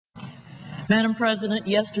Madam President,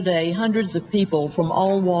 yesterday, hundreds of people from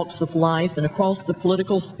all walks of life and across the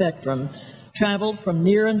political spectrum traveled from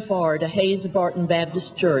near and far to Hayes Barton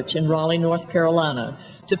Baptist Church in Raleigh, North Carolina,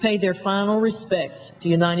 to pay their final respects to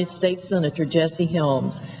United States Senator Jesse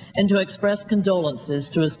Helms and to express condolences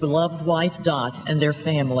to his beloved wife, Dot, and their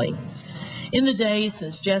family. In the days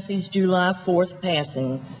since Jesse's July 4th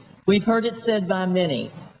passing, we've heard it said by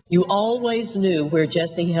many, you always knew where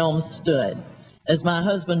Jesse Helms stood. As my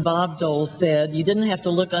husband Bob Dole said, you didn't have to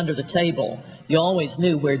look under the table. You always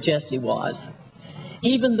knew where Jesse was.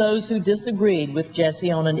 Even those who disagreed with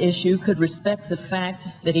Jesse on an issue could respect the fact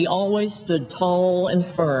that he always stood tall and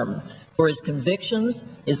firm for his convictions,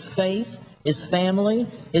 his faith, his family,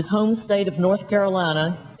 his home state of North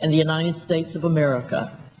Carolina, and the United States of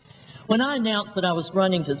America. When I announced that I was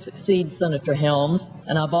running to succeed Senator Helms,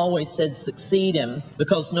 and I've always said succeed him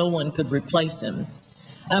because no one could replace him,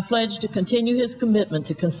 I pledged to continue his commitment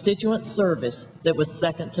to constituent service that was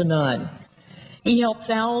second to none. He helped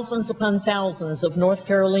thousands upon thousands of North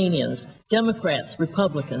Carolinians, Democrats,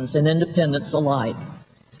 Republicans, and independents alike.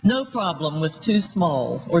 No problem was too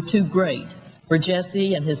small or too great for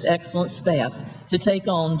Jesse and his excellent staff to take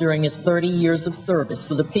on during his 30 years of service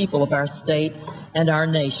for the people of our state and our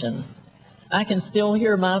nation. I can still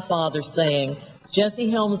hear my father saying, Jesse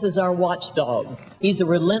Helms is our watchdog. He's a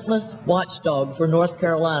relentless watchdog for North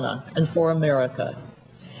Carolina and for America.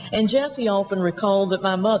 And Jesse often recalled that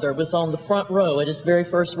my mother was on the front row at his very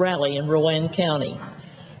first rally in Rowan County.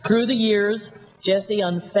 Through the years, Jesse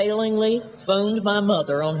unfailingly phoned my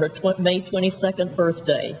mother on her May 22nd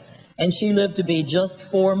birthday, and she lived to be just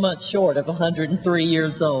 4 months short of 103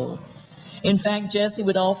 years old. In fact, Jesse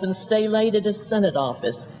would often stay late at his Senate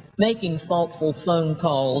office, making thoughtful phone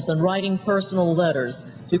calls and writing personal letters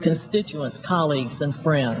to constituents, colleagues, and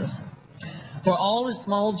friends. For all his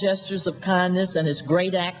small gestures of kindness and his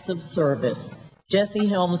great acts of service, Jesse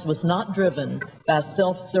Helms was not driven by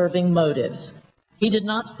self-serving motives. He did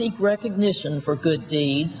not seek recognition for good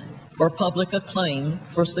deeds or public acclaim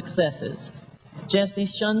for successes. Jesse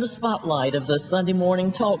shunned the spotlight of the Sunday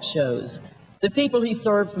morning talk shows. The people he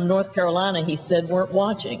served from North Carolina, he said, weren't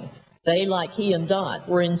watching. They, like he and Dot,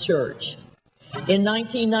 were in church. In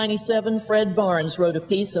 1997, Fred Barnes wrote a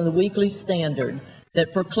piece in the Weekly Standard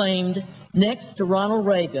that proclaimed, next to Ronald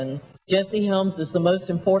Reagan, Jesse Helms is the most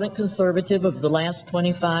important conservative of the last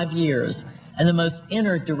 25 years and the most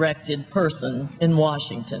inner-directed person in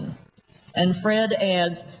Washington. And Fred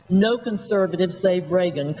adds, no conservative save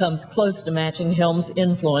Reagan comes close to matching Helms'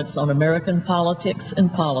 influence on American politics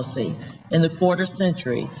and policy in the quarter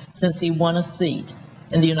century since he won a seat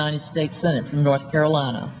in the United States Senate from North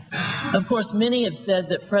Carolina. Of course, many have said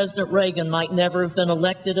that President Reagan might never have been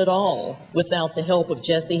elected at all without the help of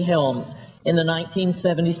Jesse Helms in the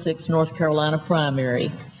 1976 North Carolina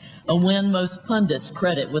primary, a win most pundits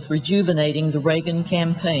credit with rejuvenating the Reagan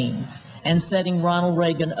campaign and setting Ronald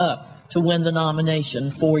Reagan up to win the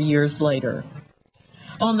nomination 4 years later.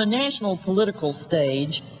 On the national political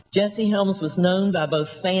stage, Jesse Helms was known by both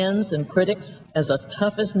fans and critics as a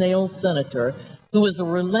tough-as-nails senator who was a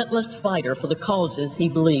relentless fighter for the causes he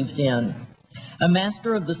believed in. A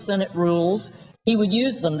master of the Senate rules, he would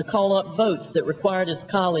use them to call up votes that required his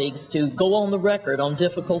colleagues to go on the record on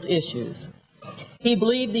difficult issues. He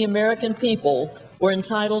believed the American people were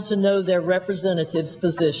entitled to know their representatives'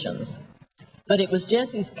 positions. But it was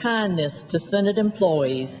Jesse's kindness to Senate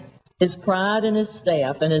employees, his pride in his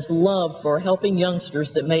staff, and his love for helping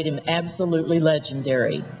youngsters that made him absolutely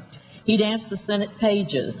legendary. He'd ask the Senate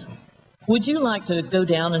pages, would you like to go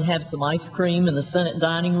down and have some ice cream in the Senate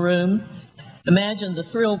dining room? Imagine the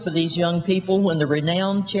thrill for these young people when the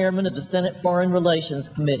renowned chairman of the Senate Foreign Relations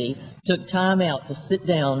Committee took time out to sit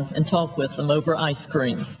down and talk with them over ice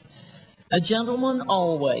cream. A gentleman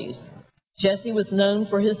always, Jesse was known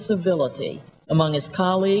for his civility among his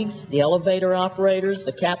colleagues, the elevator operators,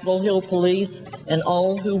 the Capitol Hill police, and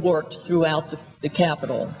all who worked throughout the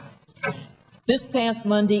Capitol. This past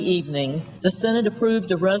Monday evening, the Senate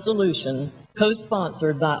approved a resolution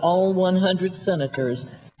co-sponsored by all 100 senators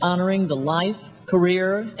honoring the life,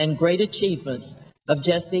 career, and great achievements of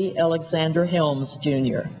Jesse Alexander Helms,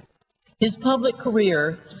 Jr. His public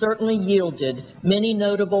career certainly yielded many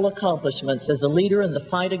notable accomplishments as a leader in the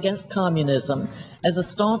fight against communism, as a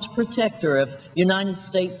staunch protector of United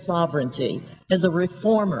States sovereignty, as a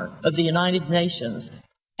reformer of the United Nations,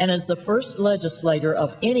 and as the first legislator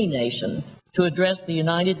of any nation to address the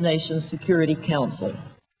United Nations Security Council.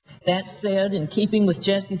 That said, in keeping with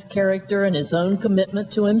Jesse's character and his own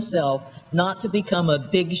commitment to himself not to become a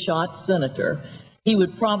big-shot senator, he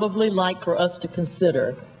would probably like for us to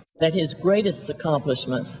consider that his greatest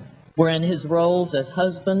accomplishments were in his roles as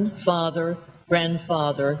husband, father,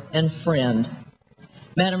 grandfather, and friend.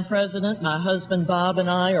 Madam President, my husband Bob and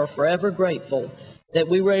I are forever grateful that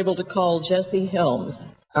we were able to call Jesse Helms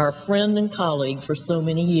our friend and colleague for so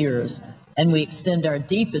many years, and we extend our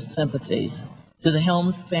deepest sympathies to the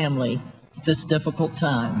Helms family at this difficult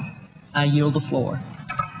time. I yield the floor.